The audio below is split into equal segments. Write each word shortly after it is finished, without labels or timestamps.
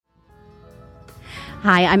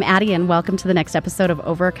Hi, I'm Addie, and welcome to the next episode of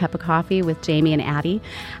Over a Cup of Coffee with Jamie and Addie.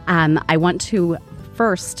 I want to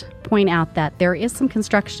first point out that there is some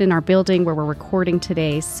construction in our building where we're recording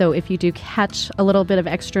today, so if you do catch a little bit of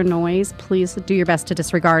extra noise, please do your best to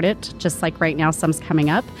disregard it, just like right now some's coming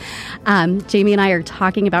up. Jamie and I are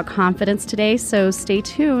talking about confidence today, so stay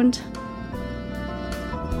tuned.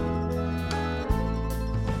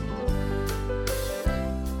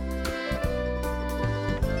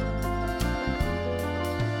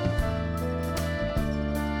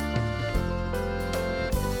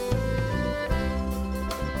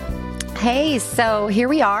 Hey, so here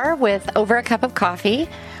we are with Over a Cup of Coffee,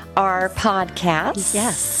 our podcast.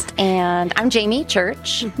 Yes. And I'm Jamie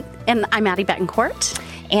Church. And I'm Addie Betancourt.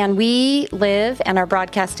 And we live and are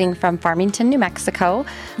broadcasting from Farmington, New Mexico.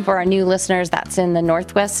 For our new listeners, that's in the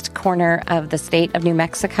northwest corner of the state of New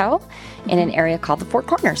Mexico in an area called the Four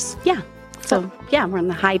Corners. Yeah. So, we're in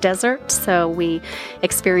the high desert, so we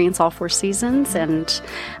experience all four seasons and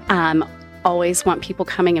always want people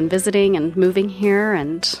coming and visiting and moving here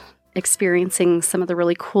and experiencing some of the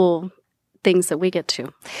really cool things that we get to.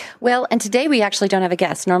 Well, and today we actually don't have a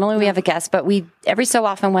guest. Normally we have a guest, but we every so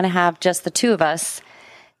often want to have just the two of us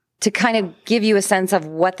to kind of give you a sense of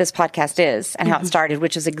what this podcast is and how it started,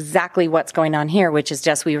 which is exactly what's going on here, which is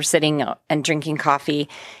just we were sitting and drinking coffee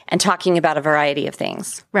and talking about a variety of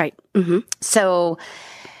things. Right. Mm-hmm. So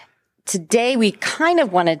today we kind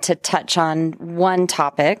of wanted to touch on one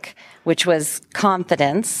topic, which was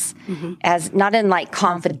confidence, as not in like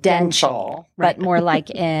confidential, right. but more like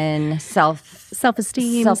in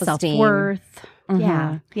self-esteem, self-worth.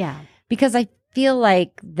 Yeah. Because I feel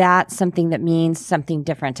like that's something that means something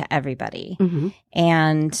different to everybody.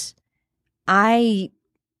 And I've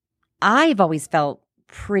always felt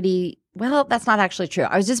well, that's not actually true.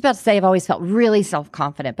 I was just about to say I've always felt really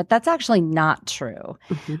self-confident, but that's actually not true.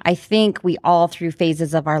 I think we all, through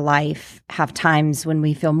phases of our life, have times when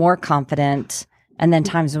we feel more confident and then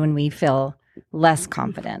times when we feel less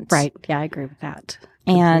confident. Right. Yeah, I agree with that.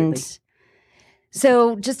 And completely.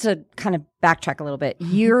 So just to kind of backtrack a little bit,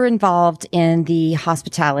 you're involved in the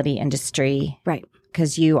hospitality industry. Right.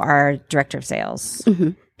 Because you are director of sales.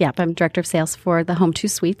 Yep, I'm director of sales for the Home 2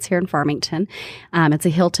 Suites here in Farmington. It's a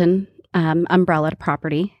Hilton umbrella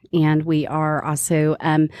property, and we are also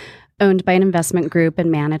owned by an investment group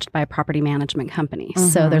and managed by a property management company.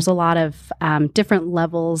 So there's a lot of different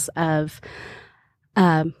levels of,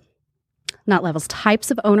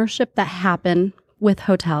 types of ownership that happen with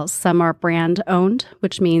hotels. Some are brand owned,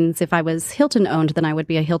 which means if I was Hilton owned, then I would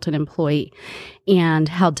be a Hilton employee and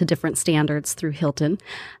held to different standards through Hilton.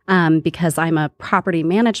 Because I'm a property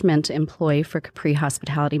management employee for Capri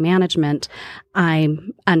Hospitality Management,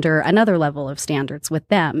 I'm under another level of standards with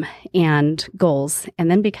them and goals.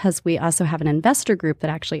 And then because we also have an investor group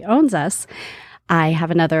that actually owns us, I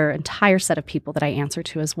have another entire set of people that I answer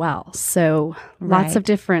to as well. So lots of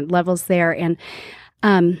different levels there.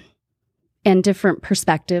 And different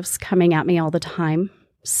perspectives coming at me all the time.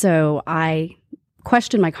 So I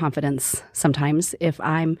question my confidence sometimes. If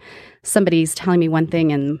somebody's telling me one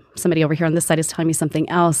thing and somebody over here on this side is telling me something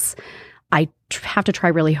else, I have to try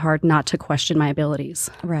really hard not to question my abilities.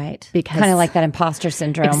 Right. Because kind of like that imposter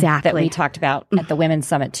syndrome that we talked about at the Women's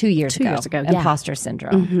Summit 2 years ago. Imposter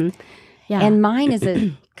syndrome. Yeah. And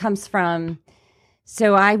mine comes from,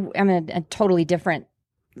 so I am a totally different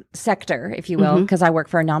sector, if you will, because I work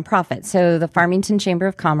for a nonprofit. So the Farmington Chamber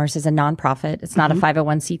of Commerce is a nonprofit. It's not a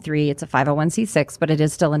 501c3, it's a 501c6, but it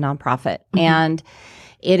is still a nonprofit. And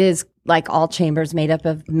it is like all chambers made up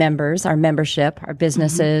of members, our membership, our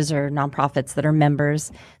businesses or nonprofits that are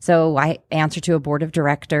members. So I answer to a board of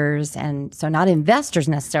directors, and so not investors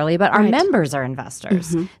necessarily, but our members are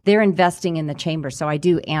investors. They're investing in the chamber, so I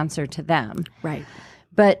do answer to them. Right.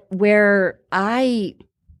 But where I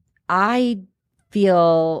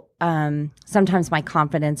feel sometimes my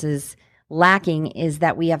confidence is lacking is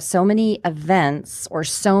that we have so many events or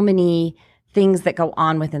so many things that go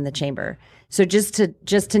on within the chamber. So just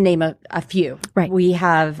to name a few, we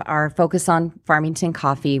have our focus on Farmington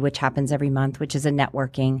Coffee, which happens every month, which is a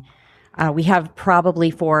networking. We have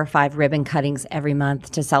probably 4 or 5 ribbon cuttings every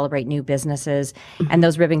month to celebrate new businesses. And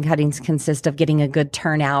those ribbon cuttings consist of getting a good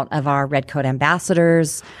turnout of our Red Coat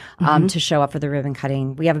ambassadors to show up for the ribbon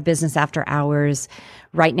cutting. We have a business after hours.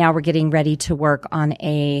 Right now, we're getting ready to work on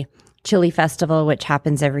a chili festival, which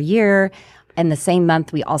happens every year. And the same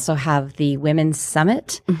month, we also have the Women's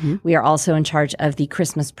Summit. We are also in charge of the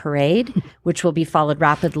Christmas Parade, which will be followed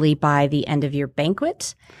rapidly by the end of year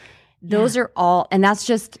banquet. Those are all, and that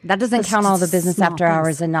doesn't count all the business after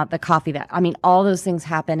hours and not the coffee. All those things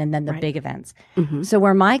happen, and then the big events. So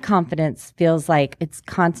where my confidence feels like it's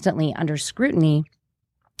constantly under scrutiny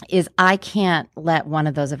is I can't let one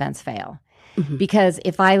of those events fail. Because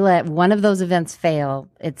if I let one of those events fail,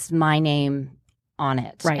 it's my name on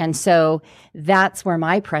it. Right. And so that's where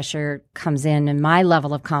my pressure comes in, and my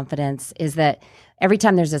level of confidence is that every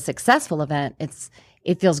time there's a successful event,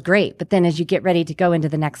 it feels great. But then as you get ready to go into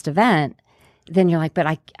the next event, then you're like, but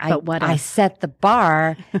I set the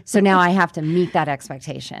bar, so now I have to meet that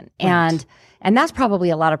expectation. Right. And that's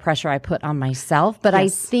probably a lot of pressure I put on myself, but yes.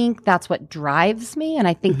 I think that's what drives me. And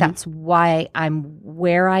I think that's why I'm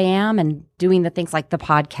where I am and doing the things like the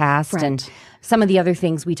podcast and some of the other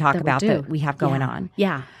things we talk about that we have going on.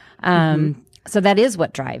 Yeah. So that is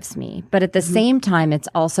what drives me. But at the same time, it's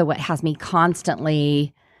also what has me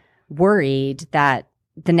constantly worried that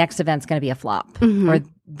the next event's going to be a flop, or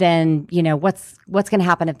then, what's going to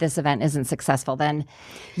happen if this event isn't successful? Then,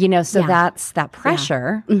 so that's that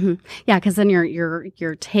pressure. Yeah. Cause then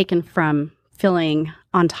you're taken from feeling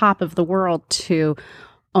on top of the world to,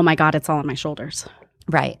 oh my God, it's all on my shoulders.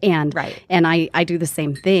 Right. And I do the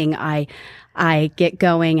same thing. I get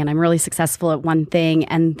going and I'm really successful at one thing.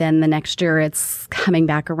 And then the next year it's coming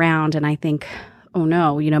back around and I think, oh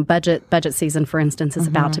no, budget season, for instance, is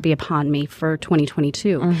about to be upon me for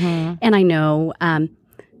 2022. And I know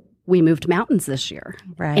we moved mountains this year.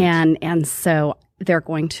 Right. And so they're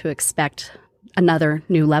going to expect another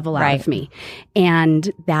new level out of me.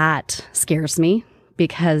 And that scares me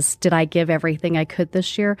because did I give everything I could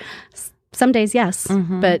this year? Some days, yes.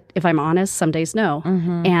 But if I'm honest, some days, no.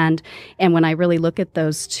 And when I really look at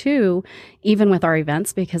those two, even with our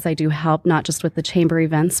events, because I do help not just with the chamber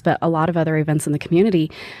events, but a lot of other events in the community,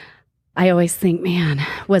 I always think, man,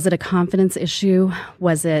 was it a confidence issue?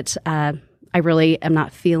 Was it, I really am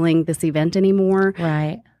not feeling this event anymore?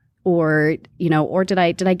 Right. Or, or did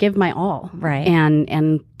I give my all? Right.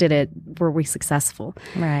 And were we successful?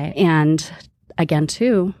 Right. And again,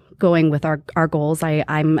 too, going with our goals.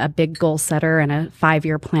 I'm a big goal setter and a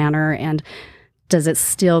 5-year planner. And does it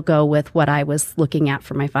still go with what I was looking at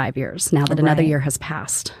for my 5 years now that another year has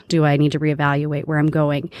passed? Do I need to reevaluate where I'm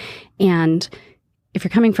going? And if you're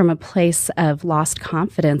coming from a place of lost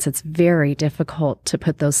confidence, it's very difficult to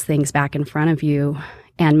put those things back in front of you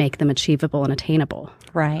and make them achievable and attainable.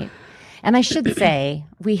 Right. And I should say,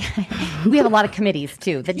 we have a lot of committees,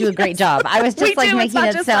 too, that do a great job. I was just making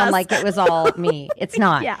it sound like it was all me. It's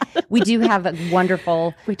not. We do have a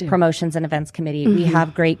wonderful promotions and events committee. We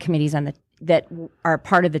have great committees that are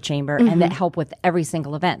part of the chamber and that help with every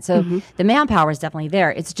single event. So the manpower is definitely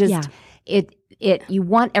there. It's just, you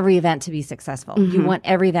want every event to be successful. You want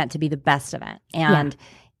every event to be the best event.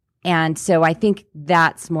 And so I think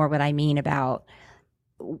that's more what I mean about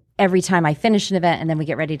every time I finish an event and then we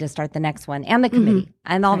get ready to start the next one, and the committee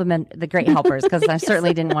and all the great helpers, because I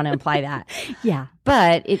certainly didn't want to imply that. Yeah.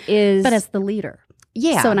 But it is. But as the leader.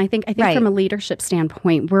 Yeah. So, and I think from a leadership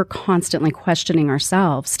standpoint, we're constantly questioning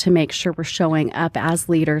ourselves to make sure we're showing up as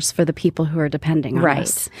leaders for the people who are depending on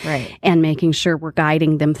us. Right. And making sure we're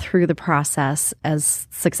guiding them through the process as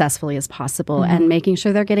successfully as possible and making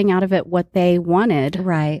sure they're getting out of it what they wanted.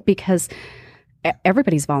 Right. Because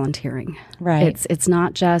everybody's volunteering. Right. It's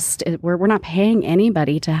not just, we're not paying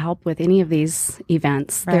anybody to help with any of these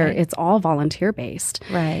events. Right. It's all volunteer based.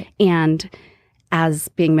 Right. And as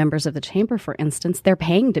being members of the chamber, for instance, they're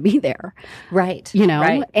paying to be there. Right.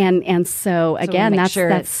 Right. And so again,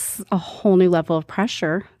 that's a whole new level of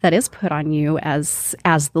pressure that is put on you as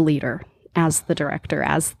the leader, as the director,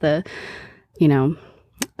 as the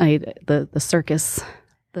circus.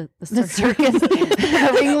 The circus.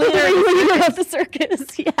 The ringleader of the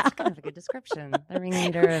circus. Yeah. That's kind of a good description. The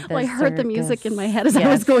ringleader of the I heard the music in my head as I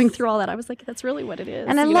was going through all that. I was like, that's really what it is.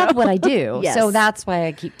 And I love what I do. So that's why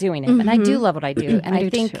I keep doing it. And I do love what I do. And I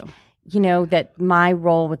think, that my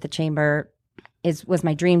role with the chamber was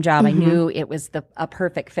my dream job. I knew it was a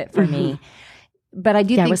perfect fit for me. But I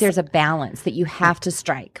do think there's a balance that you have to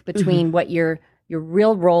strike between what your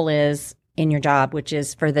real role is in your job, which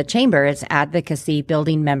is for the chamber, it's advocacy,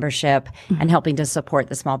 building membership, and helping to support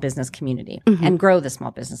the small business community and grow the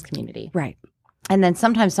small business community. Right. And then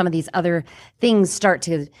sometimes some of these other things start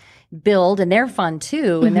to build, and they're fun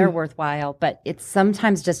too, and they're worthwhile, but it's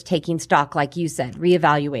sometimes just taking stock, like you said,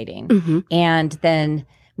 reevaluating, and then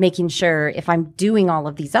making sure if I'm doing all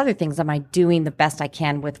of these other things, am I doing the best I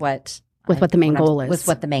can with what the main goal is. With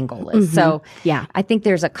what the main goal is. So I think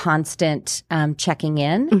there's a constant checking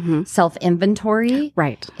in, self-inventory.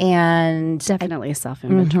 Right. And definitely a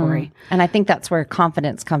self-inventory. And I think that's where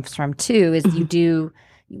confidence comes from too, is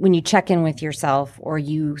when you check in with yourself or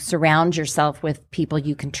you surround yourself with people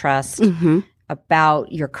you can trust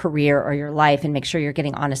about your career or your life and make sure you're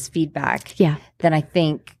getting honest feedback. Yeah. Then I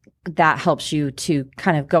think that helps you to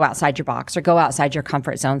kind of go outside your box or go outside your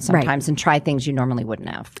comfort zone sometimes and try things you normally wouldn't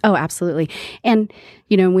have. Oh, absolutely. And,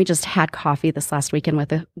 we just had coffee this last weekend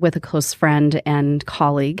with a close friend and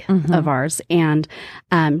colleague of ours. And,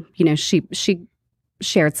 she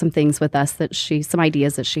shared some things with us some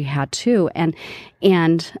ideas that she had too. And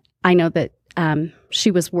I know that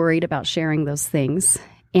she was worried about sharing those things.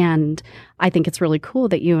 And I think it's really cool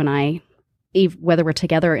that you and I, whether we're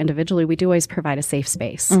together or individually, we do always provide a safe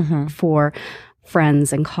space for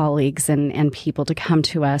friends and colleagues and people to come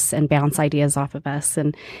to us and bounce ideas off of us.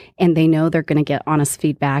 And they know they're going to get honest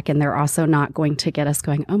feedback. And they're also not going to get us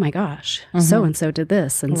going, oh my gosh, so-and-so did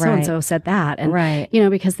this and so-and-so said that. And,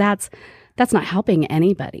 because that's not helping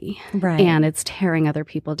anybody. Right. And it's tearing other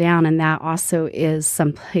people down. And that also is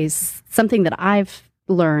something that I've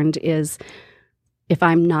learned is if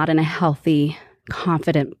I'm not in a healthy,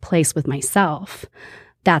 confident place with myself,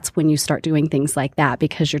 that's when you start doing things like that,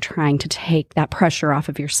 because you're trying to take that pressure off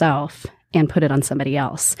of yourself and put it on somebody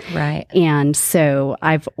else. Right. And so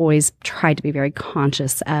I've always tried to be very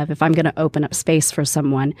conscious of, if I'm going to open up space for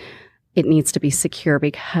someone, it needs to be secure,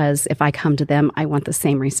 because if I come to them, I want the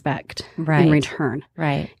same respect in return.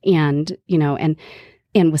 Right. And,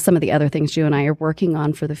 and with some of the other things you and I are working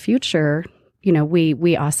on for the future,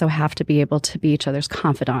 we also have to be able to be each other's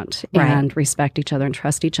confidant and respect each other and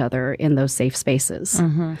trust each other in those safe spaces.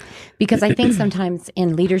 Because I think sometimes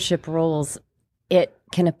in leadership roles, it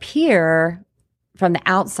can appear from the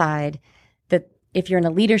outside that if you're in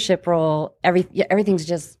a leadership role, everything's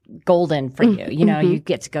just golden for you. You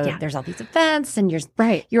get to go, there's all these events and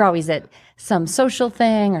you're always at some social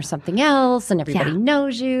thing or something else and everybody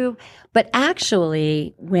knows you. But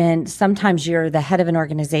actually, when sometimes you're the head of an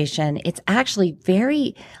organization, it's actually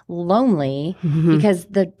very lonely because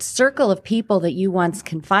the circle of people that you once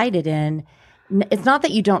confided in, it's not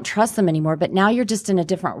that you don't trust them anymore, but now you're just in a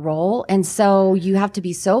different role. And so you have to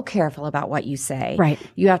be so careful about what you say. Right.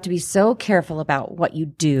 You have to be so careful about what you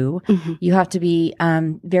do. You have to be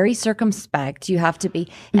very circumspect. You have to be,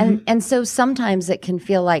 and so sometimes it can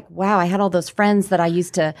feel like, wow, I had all those friends that I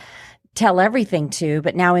used to tell everything to,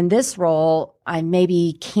 but now in this role, I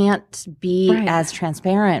maybe can't be as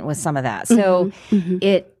transparent with some of that. So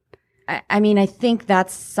I think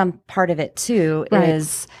that's some part of it too,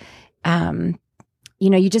 is,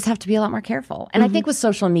 you just have to be a lot more careful. And I think with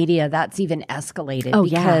social media, that's even escalated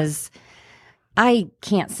because I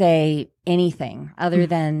can't say anything other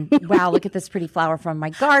than, wow, look at this pretty flower from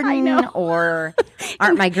my garden, or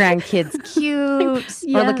aren't my grandkids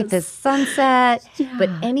cute, or look at this sunset. But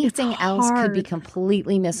anything else could be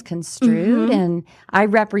completely misconstrued. And I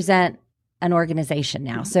represent an organization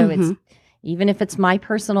now. So it's, even if it's my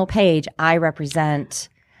personal page, I represent,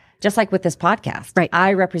 just like with this podcast,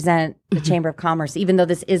 I represent the Chamber of Commerce, even though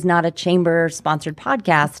this is not a chamber-sponsored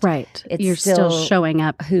podcast. Right. It's You're still showing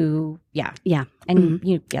up. Yeah. And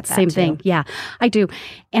you get that Same too. thing. Yeah, I do.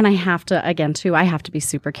 And I have to, again, too, I have to be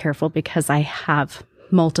super careful because I have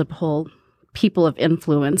multiple people of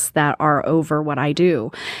influence that are over what I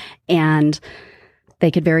do. And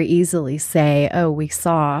they could very easily say, oh, we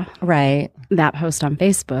saw that post on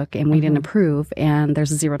Facebook and we didn't approve, and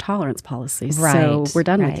there's a zero tolerance policy. So we're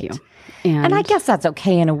done with you. And I guess that's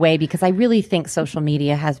okay in a way, because I really think social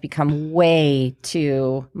media has become way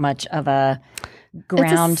too much of a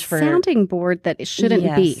ground it's a sounding board that it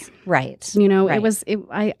shouldn't be. Right.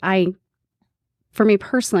 For me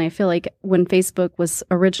personally, I feel like when Facebook was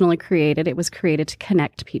originally created, it was created to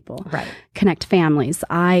connect people, connect families.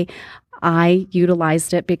 I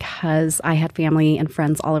utilized it because I had family and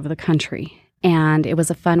friends all over the country. And it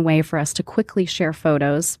was a fun way for us to quickly share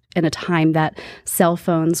photos in a time that cell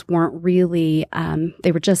phones weren't really,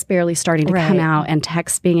 they were just barely starting to come out, and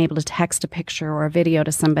being able to text a picture or a video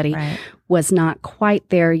to somebody was not quite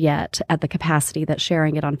there yet at the capacity that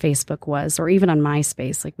sharing it on Facebook was, or even on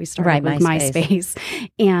MySpace. Like we started with MySpace.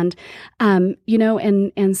 And,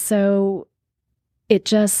 and so it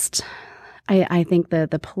just... I think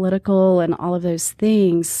the political and all of those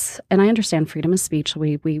things, and I understand freedom of speech.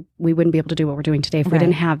 We wouldn't be able to do what we're doing today if we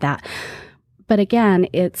didn't have that. But again,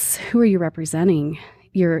 it's who are you representing?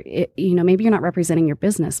 Maybe you're not representing your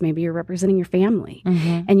business. Maybe you're representing your family,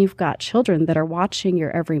 and you've got children that are watching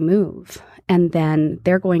your every move, and then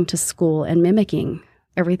they're going to school and mimicking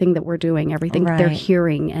everything that we're doing, everything that they're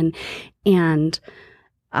hearing, and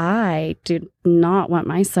I do not want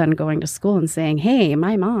my son going to school and saying, hey,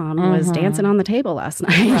 my mom was dancing on the table last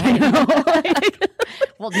night.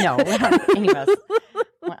 Well, no, any of us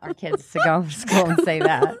want our kids to go to school and say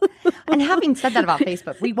that. And having said that about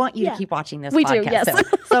Facebook, we want you to keep watching this we podcast. do, yes.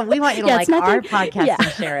 So we want you to like our podcast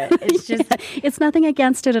and share it. It's just it's nothing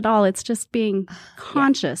against it at all. It's just being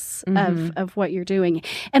conscious of what you're doing.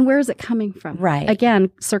 And where is it coming from? Right.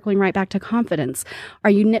 Again, circling right back to confidence. Are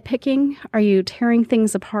you nitpicking? Are you tearing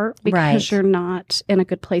things apart because you're not in a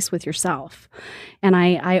good place with yourself? And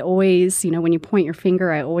I always, when you point your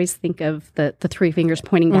finger, I always think of the three fingers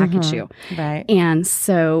pointing back at you. Right. And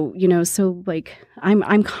so, so like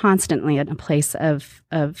I'm constantly in a place of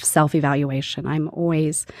self-evaluation. I'm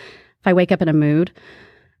always, if I wake up in a mood,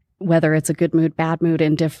 whether it's a good mood, bad mood,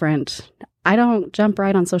 indifferent, I don't jump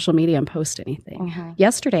right on social media and post anything.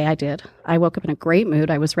 Yesterday I did. I woke up in a great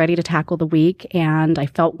mood. I was ready to tackle the week and I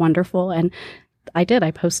felt wonderful. And I did.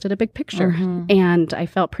 I posted a big picture and I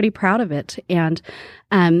felt pretty proud of it. And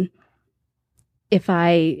if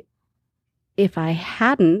I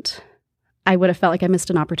hadn't, I would have felt like I missed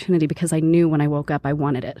an opportunity because I knew when I woke up I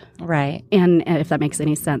wanted it. Right. And if that makes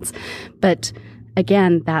any sense. But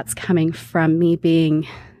again, that's coming from me being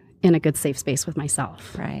in a good, safe space with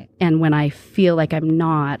myself. Right. And when I feel like I'm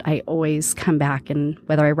not, I always come back and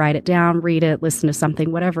whether I write it down, read it, listen to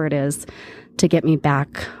something, whatever it is, to get me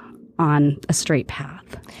back on a straight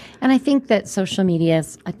path. And I think that social media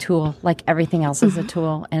is a tool, like everything else is a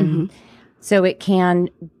tool. And so it can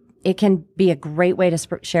be a great way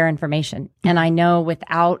to share information. And I know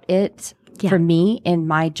without it, for me in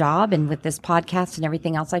my job and with this podcast and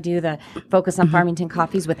everything else I do, the focus on Farmington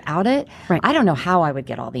Coffees, without it, I don't know how I would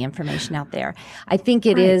get all the information out there. I think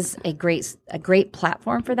it is a great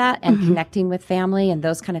platform for that and connecting with family and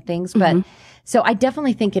those kind of things. But so I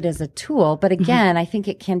definitely think it is a tool. But again, I think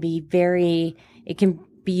it can be it can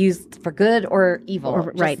be used for good or evil.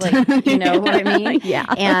 Right. Like, you know what I mean? Yeah.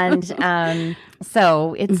 And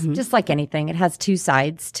so it's just like anything. It has two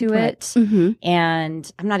sides to it.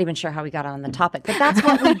 And I'm not even sure how we got on the topic, but that's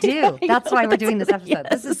what we do. That's why we're doing this episode. Yes.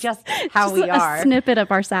 This is just how we are. A snippet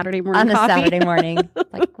of our Saturday morning on coffee. a Saturday morning.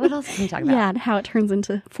 Like, what else can we talk about? Yeah, and how it turns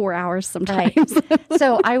into 4 hours sometimes. Right.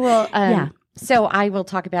 So I will... So I will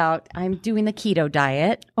talk about, I'm doing the keto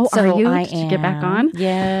diet. Oh, so are you? I Did you get back on?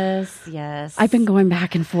 Yes. I've been going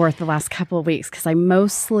back and forth the last couple of weeks because I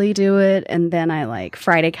mostly do it. And then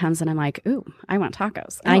Friday comes and I'm like, ooh, I want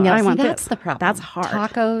tacos. I know. I want that's this. the problem. That's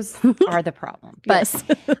hard. Tacos are the problem. But,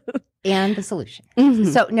 and the solution.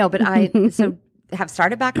 So, no, but have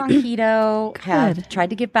started back on keto. Have tried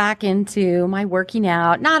to get back into my working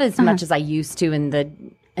out. Not as much as I used to in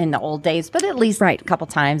the old days, but at least a couple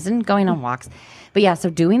times and going on walks. But yeah, so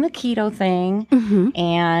doing the keto thing.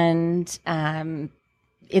 And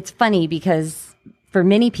it's funny because for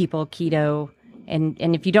many people, keto, and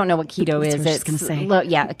if you don't know what keto is, it's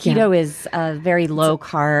keto is a very low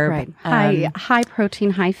carb. High protein,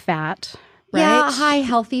 high fat. Right? Yeah, high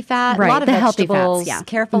healthy fat. Right. A lot of the vegetables. Healthy fats,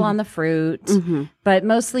 careful on the fruit, but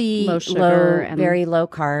mostly low sugar and very low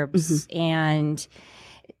carbs. And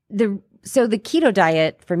So the keto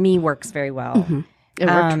diet for me works very well. It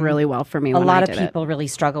worked really well for me. A lot of people really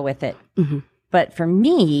struggle with it. But for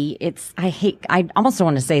me, I almost don't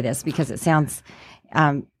want to say this because it sounds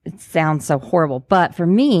so horrible. But for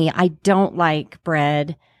me, I don't like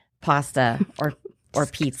bread, pasta, or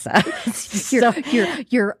pizza.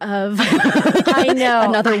 You're of I know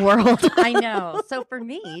another world. I know. So for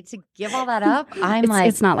me to give all that up,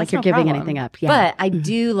 it's not like you're giving anything up. Yeah. But I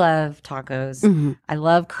do love tacos. I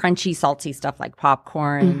love crunchy, salty stuff like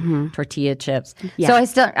popcorn, tortilla chips. Yeah.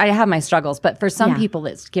 So I have my struggles, but for some people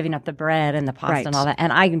it's giving up the bread and the pasta and all that.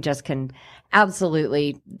 And I just can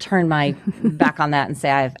absolutely turn my back on that and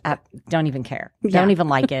say I don't even care. Don't even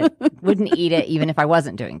like it. Wouldn't eat it even if I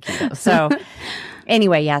wasn't doing keto. So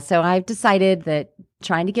anyway, so I've decided that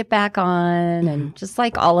trying to get back on, and just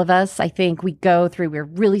like all of us, I think we're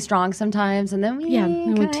really strong sometimes, and then we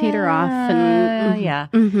teeter off,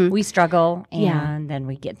 and we struggle, and then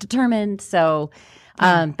we get determined. So,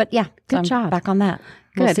 but good job. Back on that.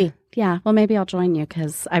 Good. We'll see. Yeah. Well, maybe I'll join you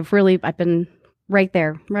because I've been right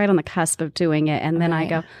there, right on the cusp of doing it, and then I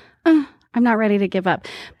go, I'm not ready to give up.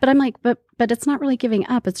 But I'm like, but it's not really giving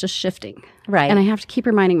up. It's just shifting. Right. And I have to keep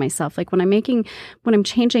reminding myself, like when I'm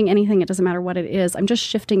changing anything, it doesn't matter what it is, I'm just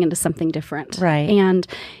shifting into something different. Right. And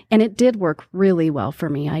it did work really well for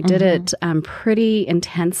me. I did it pretty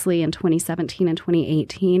intensely in 2017 and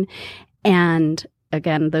 2018. And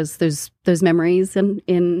again, those memories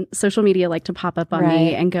in social media like to pop up on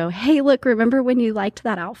me and go, hey, look, remember when you liked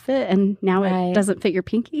that outfit and now it doesn't fit your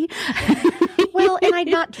pinky? Well,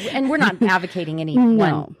 and we're not advocating any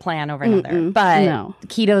one plan over another, but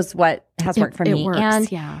keto's what has worked for me. It works,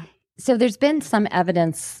 So there's been some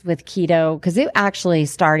evidence with keto, because it actually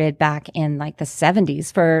started back in like the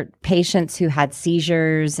 70s for patients who had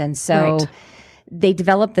seizures. And so they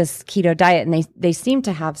developed this keto diet, and they seem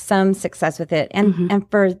to have some success with it. And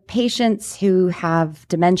for patients who have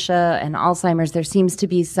dementia and Alzheimer's, there seems to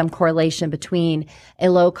be some correlation between a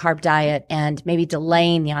low carb diet and maybe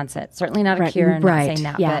delaying the onset. Certainly not a cure, I'm not saying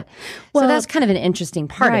that. Yeah. But so that's kind of an interesting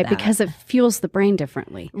part of that. Because it fuels the brain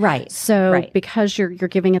differently. Right. So because you're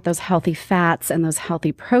giving it those healthy fats and those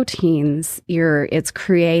healthy proteins, it's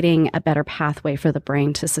creating a better pathway for the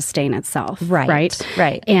brain to sustain itself. Right.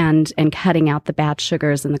 And cutting out the bad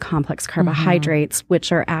sugars and the complex carbohydrates,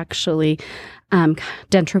 which are actually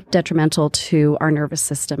detrimental to our nervous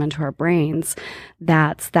system and to our brains.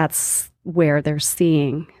 That's where they're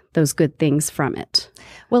seeing those good things from it.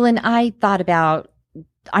 Well, and I thought about,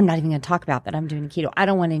 I'm not even going to talk about that I'm doing keto. I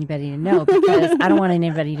don't want anybody to know, because I don't want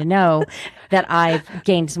anybody to know that I've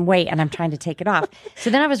gained some weight and I'm trying to take it off. So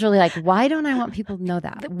then I was really like, why don't I want people to know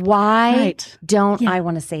that? Why don't I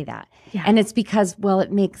want to say that? Yeah. And it's because, well,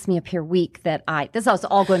 it makes me appear weak that this is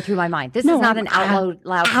all going through my mind. This is not an out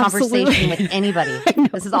loud conversation with anybody.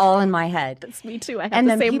 This is all in my head. That's me too. I have and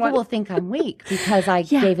the then same people one. will think I'm weak because I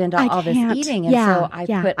gave into all this eating. And so I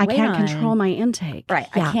put weight I can't on. control my intake. Right.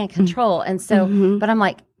 I can't control. And so, but I'm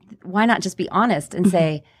like, why not just be honest and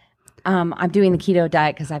say, I'm doing the keto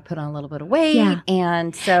diet because I put on a little bit of weight. Yeah.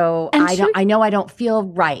 And so I know I don't feel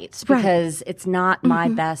right because it's not my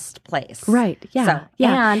best place. Right. Yeah. So,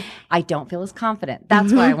 and I don't feel as confident.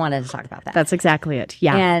 That's why I wanted to talk about that. That's exactly it.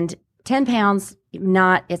 Yeah. And 10 pounds,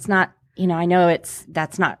 it's not, I know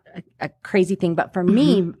that's not a crazy thing, but for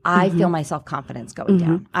me, I feel my self-confidence going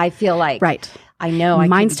down. I feel like, I know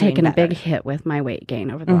mine's taken a big hit with my weight gain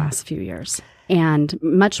over the last few years. And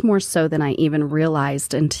much more so than I even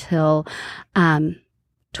realized until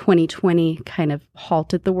 2020 kind of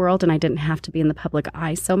halted the world and I didn't have to be in the public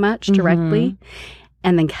eye so much directly.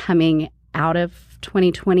 And then coming out of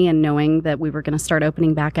 2020 and knowing that we were going to start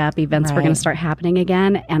opening back up, events were going to start happening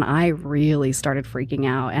again. And I really started freaking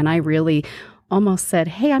out. And I really almost said,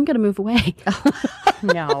 hey, I'm going to move away.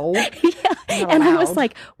 No. And I was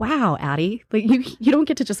like, wow, Addie, like you don't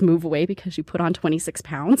get to just move away because you put on 26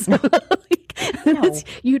 pounds. No.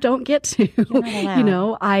 You don't get to.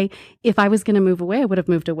 If I was going to move away, I would have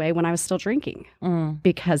moved away when I was still drinking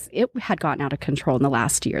because it had gotten out of control in the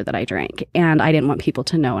last year that I drank. And I didn't want people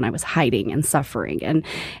to know, and I was hiding and suffering.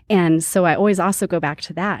 And so I always also go back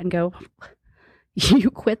to that and go,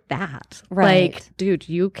 you quit that. Right. Like, dude,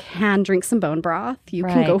 you can drink some bone broth. You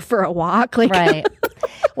can go for a walk. Like,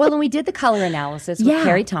 Well, and we did the color analysis with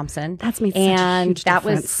Carrie Thompson. That's made such a huge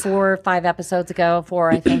difference. Was 4 or 5 episodes ago,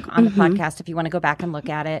 I think, on the podcast, if you want to go back and look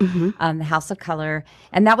at it, the House of Color.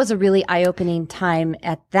 And that was a really eye-opening time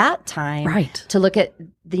at that time to look at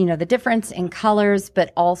the difference in colors,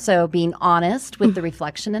 but also being honest with the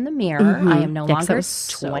reflection in the mirror. I am no longer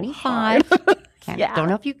 25. Don't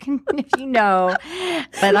know if you know,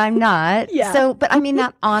 but I'm not. So, but I mean,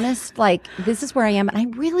 that honest, like, this is where I am. And I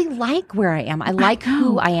really like where I am. I like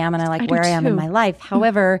who I am and I like where I am in my life.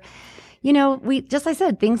 However, like I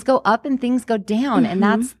said, things go up and things go down. And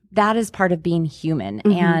that is part of being human.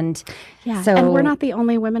 And so. And we're not the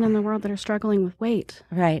only women in the world that are struggling with weight.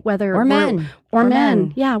 Right. Or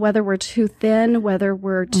men. Yeah. Whether we're too thin, whether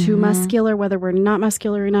we're too muscular, whether we're not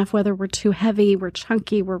muscular enough, whether we're too heavy, we're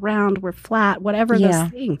chunky, we're round, we're flat, whatever those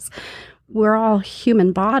things. We're all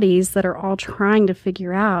human bodies that are all trying to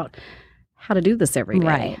figure out how to do this every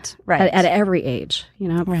day. Right. At every age,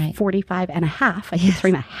 45 and a half. I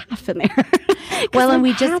put 3.5 in there. Well, and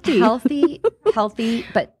we just healthy,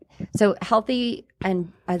 but so healthy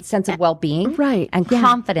and a sense of well-being. And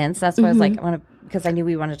confidence. That's what I was like, because I knew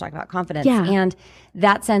we wanted to talk about confidence. And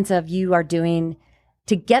that sense of you are doing,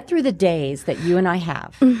 to get through the days that you and I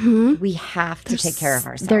have, we have to take care of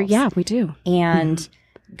ourselves. We do. And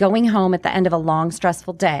going home at the end of a long,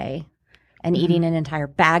 stressful day, and eating an entire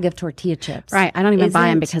bag of tortilla chips. Right. I don't even buy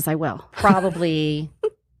them because I will. Probably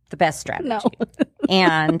the best strategy. No.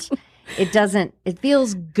 And it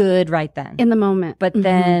feels good right then. In the moment. But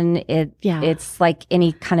then it's like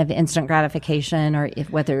any kind of instant gratification, or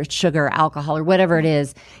whether it's sugar or alcohol or whatever it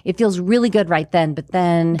is, it feels really good right then. But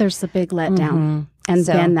then there's the big letdown. And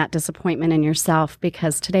then that disappointment in yourself,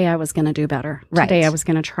 because today I was going to do better. Today I was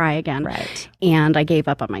going to try again. And I gave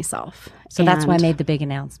up on myself. So that's why I made the big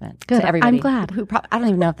announcement to everybody. I'm glad. I don't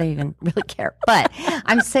even know if they even really care, but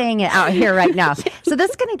I'm saying it out here right now. So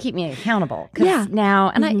that's going to keep me accountable.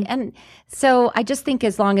 Now, and so I just think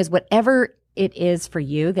as long as whatever it is for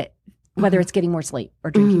you, that whether it's getting more sleep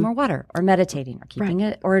or drinking more water or meditating or keeping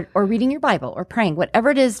it or reading your Bible or praying,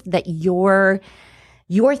 whatever it is that you're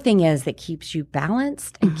your thing is that keeps you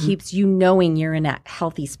balanced and keeps you knowing you're in a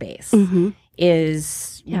healthy space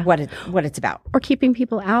is what it's about. Or keeping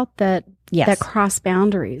people out that cross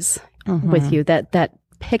boundaries with you, that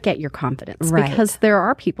pick at your confidence, because there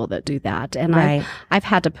are people that do that. And I've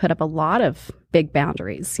had to put up a lot of big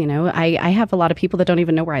boundaries. You know, I have a lot of people that don't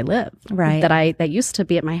even know where I live, that used to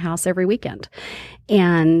be at my house every weekend.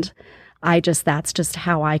 And that's just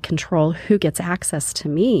how I control who gets access to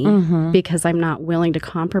me, because I'm not willing to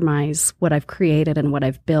compromise what I've created and what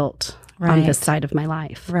I've built on this side of my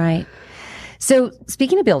life. Right. So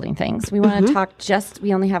speaking of building things, we want to talk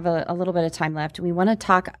we only have a little bit of time left. We want to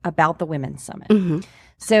talk about the Women's Summit.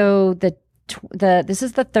 So this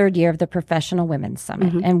is the third year of the Professional Women's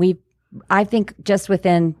Summit. And I think just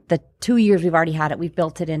within the 2 years we've already had it, we've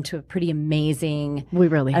built it into a pretty amazing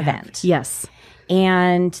event. Have. Yes.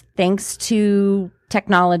 And thanks to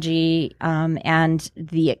technology and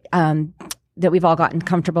the that we've all gotten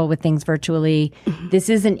comfortable with things virtually, this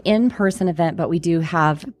is an in-person event, but we do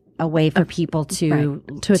have a way for people to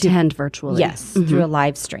attend virtually. Yes, through a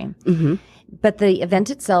live stream. But the event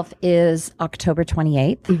itself is October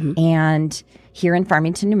 28th and here in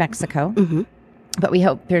Farmington, New Mexico. But we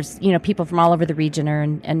hope there's, people from all over the region are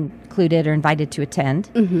included or invited to attend.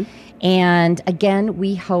 And again,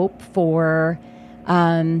 we hope for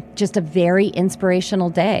just a very inspirational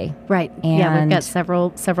day. Right. And we've got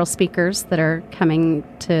several speakers that are coming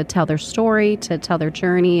to tell their story, to tell their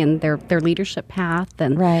journey and their leadership path.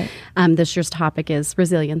 And this year's topic is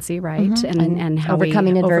resiliency, right? And how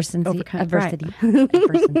overcoming we adversity. Adversity.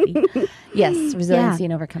 Yes, resiliency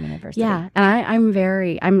and overcoming adversity. Yeah.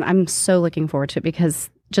 And I'm so looking forward to it, because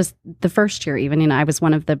just the first year, even, I was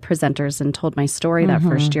one of the presenters and told my story that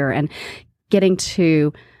first year, and getting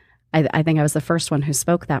to, I think I was the first one who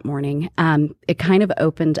spoke that morning. It kind of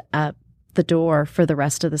opened up the door for the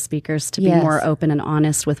rest of the speakers to be more open and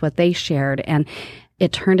honest with what they shared. And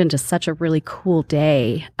it turned into such a really cool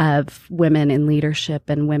day of women in leadership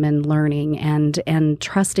and women learning and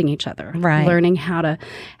trusting each other, learning how to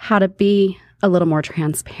be a little more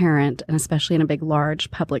transparent, and especially in a big, large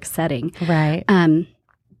public setting.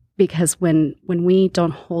 Because when we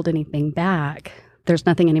don't hold anything back, there's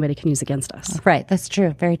nothing anybody can use against us. Right. That's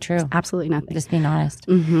true. Very true. Absolutely nothing. Just being honest.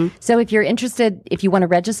 So if you're interested, if you want to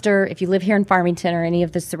register, if you live here in Farmington or any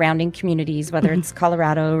of the surrounding communities, whether it's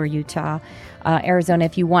Colorado or Utah, Arizona,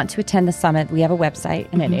 if you want to attend the summit, we have a website,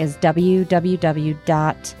 and it is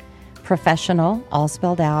www.professional, all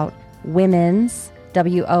spelled out, women's,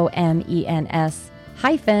 WOMENS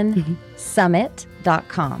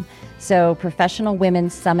summit.com. So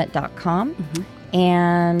professionalwomensummit.com.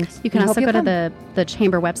 And you can also go to the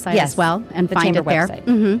chamber website as well and find it there.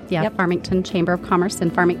 Farmington Chamber of Commerce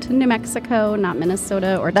in Farmington, New Mexico, not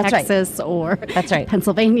Minnesota or Texas or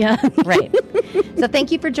Pennsylvania. So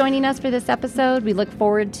thank you for joining us for this episode. We look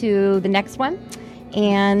forward to the next one.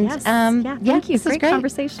 And thank you. This is great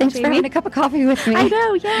conversation. Thanks Jamie. for having a cup of coffee with me. I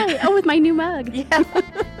know, with my new mug.